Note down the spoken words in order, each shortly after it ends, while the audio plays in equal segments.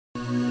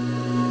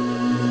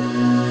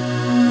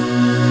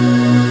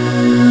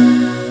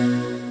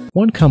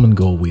One common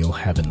goal we all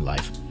have in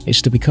life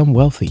is to become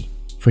wealthy.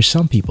 For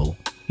some people,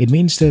 it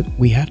means that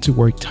we have to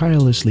work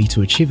tirelessly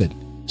to achieve it.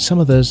 Some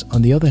others,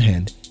 on the other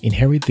hand,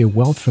 inherit their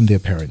wealth from their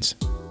parents.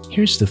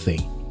 Here's the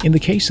thing. In the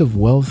case of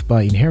wealth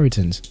by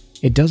inheritance,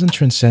 it doesn't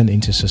transcend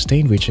into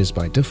sustained riches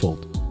by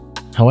default.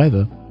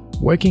 However,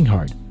 working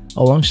hard,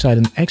 alongside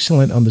an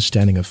excellent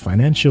understanding of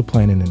financial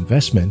planning and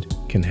investment,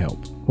 can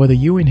help. Whether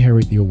you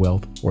inherit your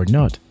wealth or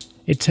not,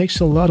 it takes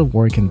a lot of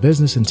work and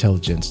business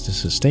intelligence to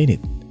sustain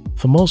it.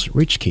 For most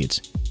rich kids,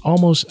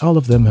 almost all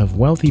of them have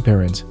wealthy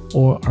parents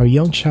or are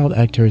young child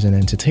actors and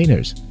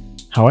entertainers.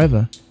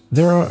 However,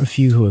 there are a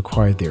few who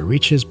acquire their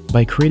riches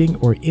by creating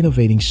or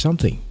innovating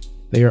something.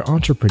 They are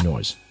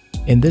entrepreneurs.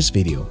 In this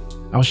video,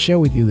 I'll share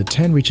with you the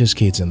 10 richest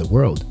kids in the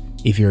world.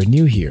 If you're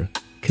new here,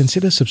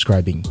 consider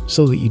subscribing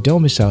so that you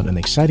don't miss out on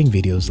exciting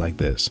videos like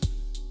this.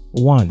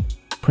 1.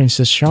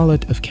 Princess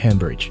Charlotte of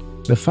Cambridge.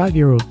 The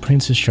 5-year-old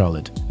Princess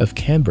Charlotte of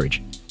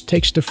Cambridge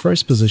takes the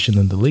first position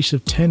on the list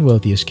of 10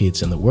 wealthiest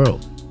kids in the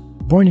world.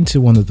 Born into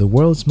one of the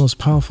world's most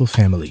powerful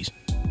families,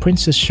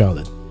 Princess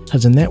Charlotte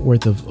has a net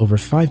worth of over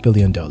 $5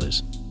 billion.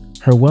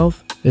 Her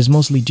wealth is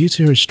mostly due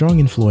to her strong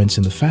influence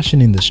in the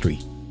fashion industry,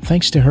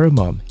 thanks to her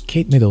mom,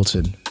 Kate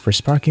Middleton, for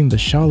sparking the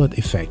Charlotte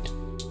effect.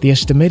 The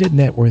estimated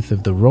net worth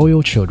of the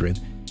royal children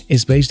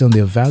is based on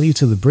their value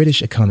to the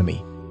British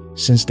economy.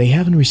 Since they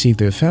haven't received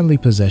their family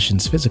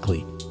possessions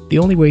physically, the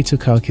only way to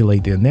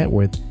calculate their net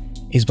worth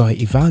is by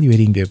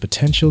evaluating their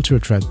potential to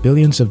attract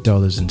billions of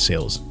dollars in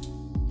sales.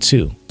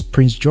 2.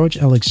 Prince George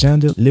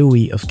Alexander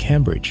Louis of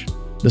Cambridge.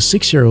 The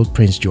 6-year-old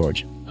Prince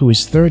George, who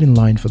is third in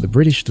line for the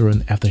British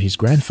throne after his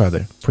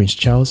grandfather, Prince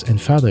Charles,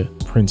 and father,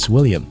 Prince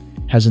William,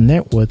 has a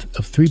net worth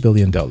of $3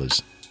 billion.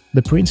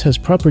 The prince has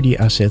property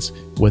assets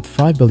worth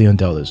 $5 billion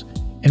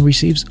and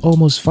receives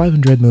almost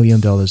 $500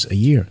 million a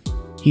year.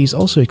 He is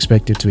also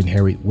expected to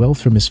inherit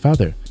wealth from his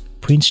father,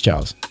 Prince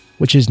Charles,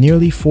 which is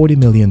nearly $40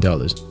 million.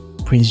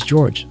 Prince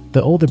George,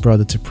 the older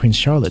brother to Prince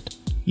Charlotte,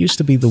 used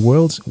to be the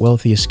world's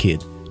wealthiest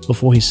kid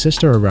before his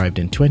sister arrived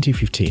in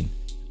 2015.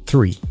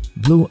 3.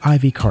 Blue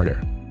Ivy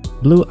Carter.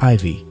 Blue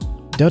Ivy,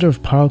 daughter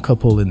of power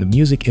couple in the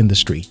music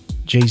industry,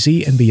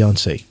 Jay-Z and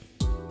Beyoncé,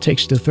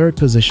 takes the third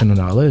position on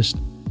our list.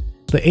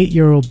 The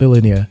 8-year-old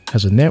billionaire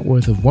has a net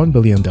worth of $1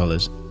 billion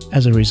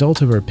as a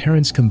result of her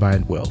parents'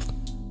 combined wealth.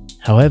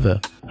 However,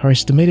 her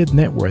estimated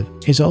net worth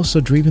is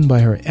also driven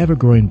by her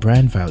ever-growing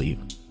brand value.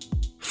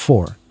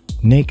 4.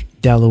 Nick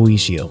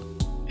D'Aloisio.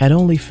 At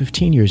only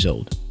 15 years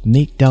old,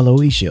 Nick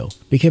D'Aloisio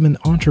became an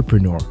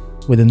entrepreneur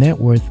with a net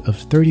worth of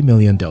 $30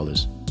 million.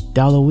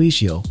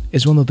 D'Aloisio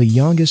is one of the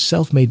youngest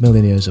self-made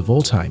millionaires of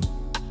all time.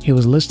 He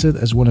was listed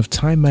as one of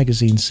Time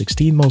magazine's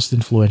 16 most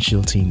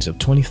influential teens of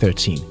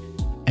 2013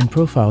 and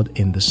profiled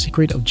in The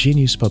Secret of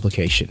Genius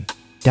publication.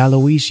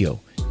 D'Aloisio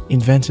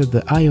invented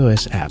the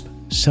iOS app,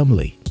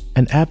 Summly,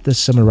 an app that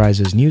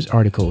summarizes news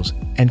articles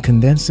and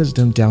condenses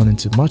them down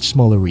into much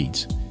smaller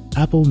reads.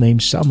 Apple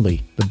named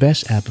Summly the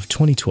best app of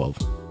 2012,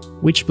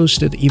 which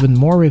boosted even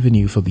more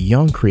revenue for the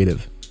young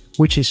creative,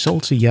 which is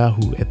sold to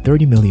Yahoo at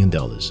 $30 million.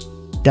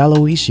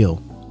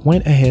 D'Aloisio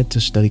went ahead to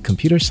study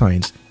computer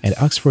science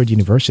at Oxford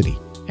University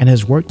and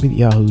has worked with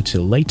Yahoo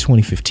till late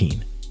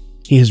 2015.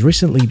 He has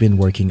recently been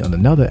working on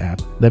another app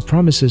that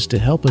promises to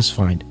help us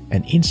find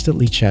and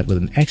instantly chat with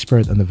an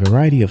expert on a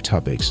variety of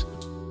topics.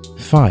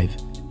 5.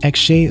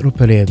 Akshay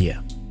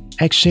Ruparelia.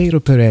 Akshay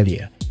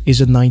Ruparelia is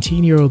a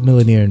 19-year-old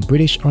millionaire and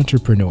British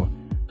entrepreneur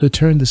who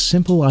turned a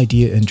simple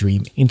idea and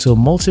dream into a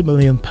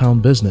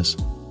multi-million-pound business,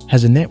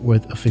 has a net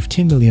worth of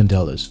 $15 million.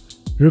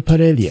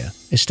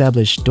 Ruparelia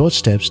established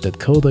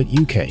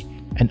doorsteps.co.uk,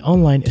 an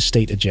online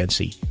estate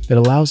agency that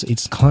allows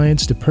its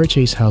clients to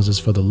purchase houses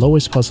for the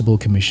lowest possible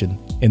commission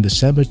in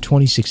December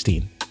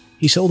 2016.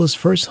 He sold his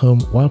first home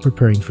while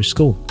preparing for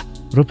school.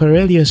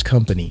 Ruparelia's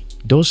company,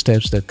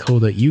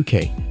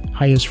 doorsteps.co.uk,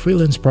 hires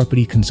freelance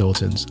property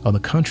consultants on a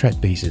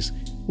contract basis,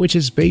 which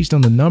is based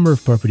on the number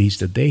of properties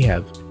that they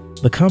have.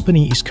 The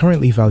company is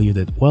currently valued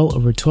at well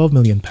over £12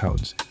 million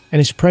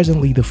and is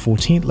presently the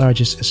 14th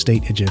largest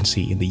estate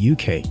agency in the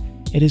UK.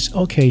 It is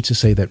okay to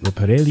say that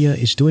Ruparelia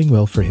is doing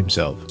well for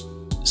himself.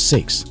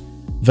 6.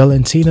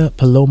 Valentina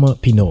Paloma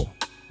Pinot.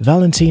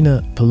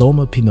 Valentina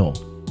Paloma Pinot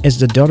is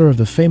the daughter of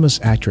the famous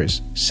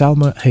actress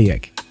Salma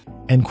Hayek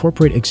and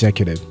corporate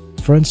executive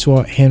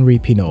Francois Henri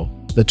Pinot.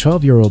 The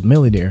 12-year-old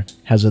millionaire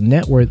has a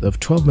net worth of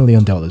 $12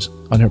 million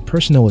on her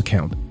personal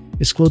account,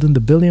 excluding the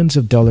billions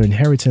of dollar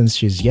inheritance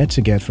she is yet to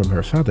get from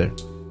her father.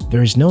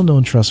 There is no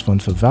known trust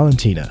fund for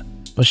Valentina,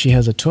 but she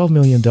has a $12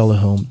 million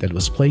home that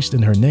was placed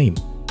in her name.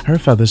 Her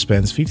father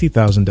spends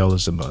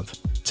 $50,000 a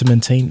month to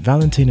maintain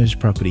Valentina's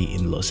property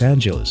in Los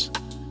Angeles.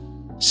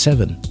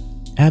 7.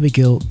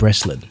 Abigail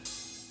Breslin.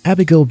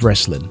 Abigail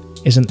Breslin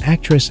is an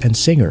actress and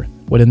singer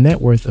with a net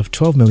worth of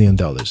 $12 million.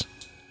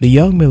 The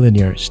young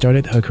millionaire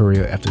started her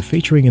career after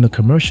featuring in a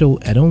commercial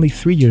at only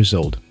 3 years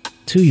old.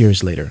 2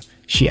 years later,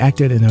 she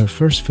acted in her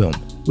first film,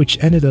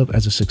 which ended up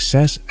as a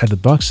success at the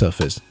box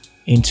office.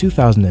 In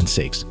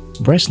 2006,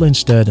 Breslin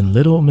starred in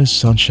Little Miss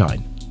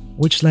Sunshine,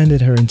 which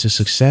landed her into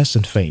success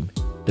and fame.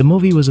 The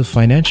movie was a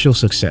financial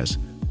success,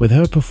 With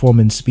her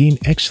performance being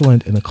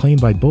excellent and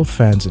acclaimed by both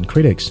fans and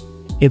critics,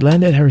 it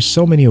landed her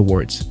so many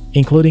awards,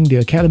 including the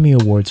Academy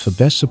Awards for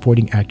Best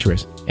Supporting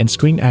Actress and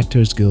Screen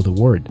Actors Guild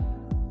Award.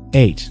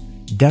 8.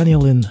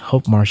 Danielle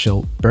Hope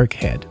Marshall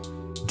Burkhead.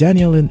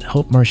 Danielle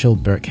Hope Marshall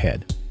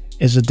Burkhead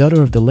is the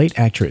daughter of the late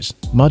actress,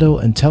 model,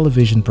 and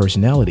television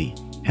personality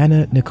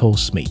Anna Nicole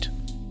Smith.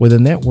 With a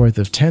net worth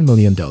of $10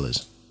 million,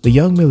 the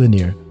young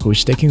millionaire who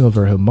is taking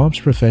over her mom's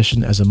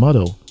profession as a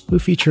model, who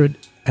featured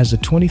as the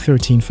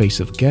 2013 face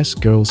of Guess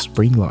Girls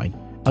Spring line,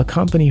 a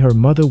company her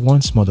mother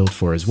once modeled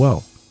for as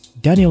well.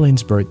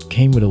 Danielle's birth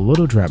came with a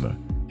little drama,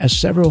 as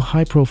several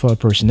high-profile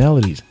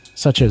personalities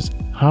such as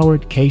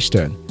Howard K.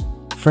 Stern,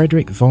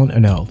 Frederick Von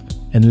Arnold,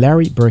 and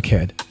Larry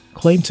Burkhead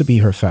claimed to be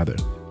her father,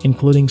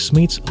 including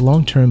Smith's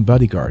long-term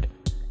bodyguard,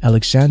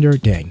 Alexander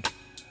Dang.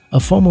 A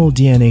formal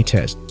DNA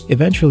test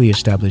eventually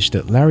established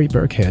that Larry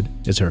Burkhead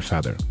is her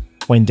father.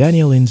 When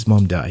Danielle's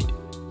mom died,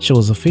 she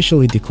was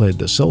officially declared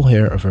the sole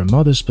heir of her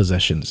mother's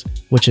possessions,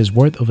 which is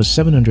worth over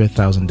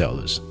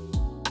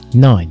 $700,000.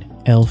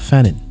 9. Elle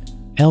Fanning.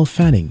 Elle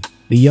Fanning,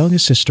 the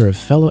youngest sister of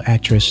fellow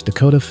actress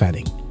Dakota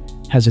Fanning,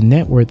 has a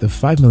net worth of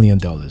 $5 million.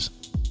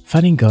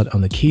 Fanning got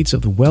on the kids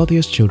of the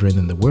wealthiest children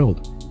in the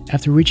world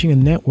after reaching a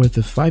net worth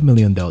of $5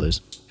 million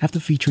after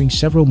featuring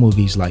several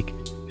movies like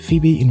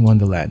Phoebe in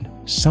Wonderland,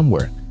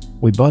 Somewhere,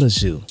 We Bought a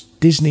Zoo,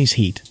 Disney's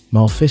hit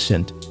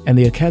Maleficent, and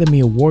the Academy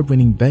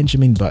Award-winning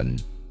Benjamin Button.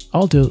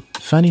 Although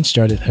Fanning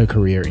started her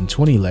career in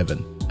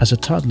 2011 as a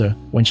toddler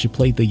when she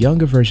played the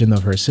younger version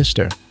of her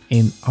sister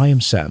in I Am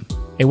Sam,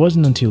 it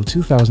wasn't until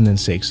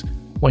 2006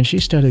 when she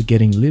started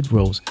getting lead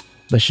roles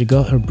that she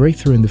got her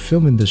breakthrough in the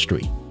film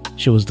industry.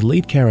 She was the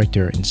lead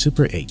character in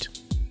Super 8.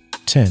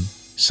 10.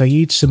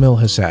 Syed Samil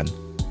Hassan.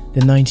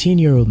 The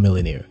 19-year-old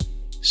millionaire,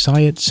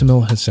 Syed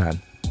Samil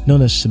Hassan,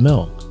 known as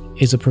Samil,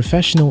 is a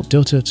professional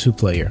Dota 2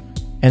 player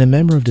and a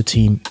member of the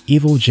team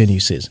Evil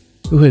Geniuses,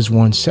 who has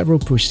won several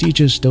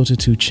prestigious Dota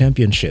 2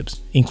 championships,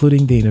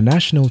 including the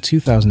International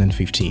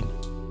 2015.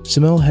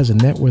 Samil has a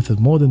net worth of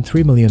more than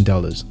 $3 million.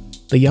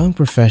 The young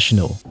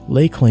professional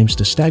lay claims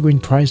to staggering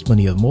prize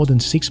money of more than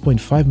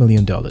 $6.5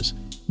 million,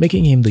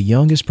 making him the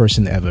youngest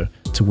person ever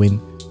to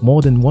win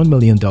more than $1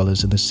 million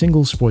in a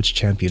single sports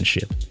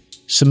championship.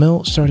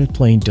 Samil started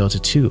playing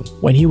Dota 2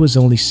 when he was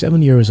only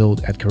 7 years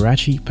old at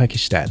Karachi,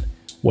 Pakistan,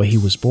 where he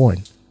was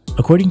born.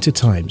 According to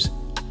Times,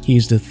 he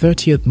is the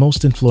 30th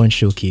most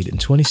influential kid in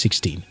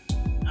 2016.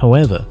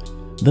 However,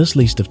 this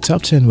list of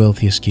top 10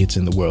 wealthiest kids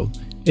in the world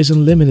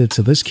isn't limited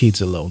to these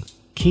kids alone.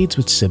 Kids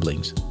with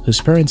siblings whose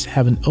parents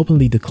haven't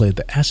openly declared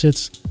the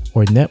assets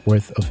or net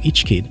worth of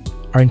each kid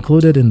are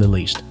included in the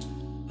list.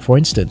 For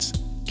instance,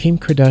 Kim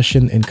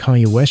Kardashian and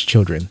Kanye West's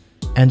children,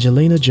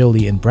 Angelina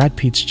Jolie and Brad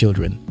Pitt's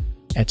children,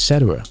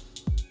 etc.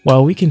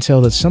 While we can tell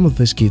that some of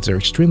these kids are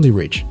extremely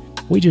rich,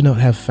 we do not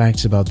have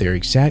facts about their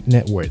exact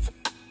net worth.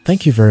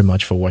 Thank you very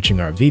much for watching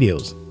our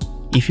videos.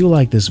 If you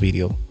like this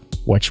video,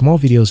 watch more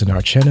videos on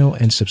our channel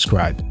and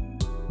subscribe.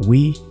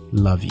 We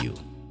love you.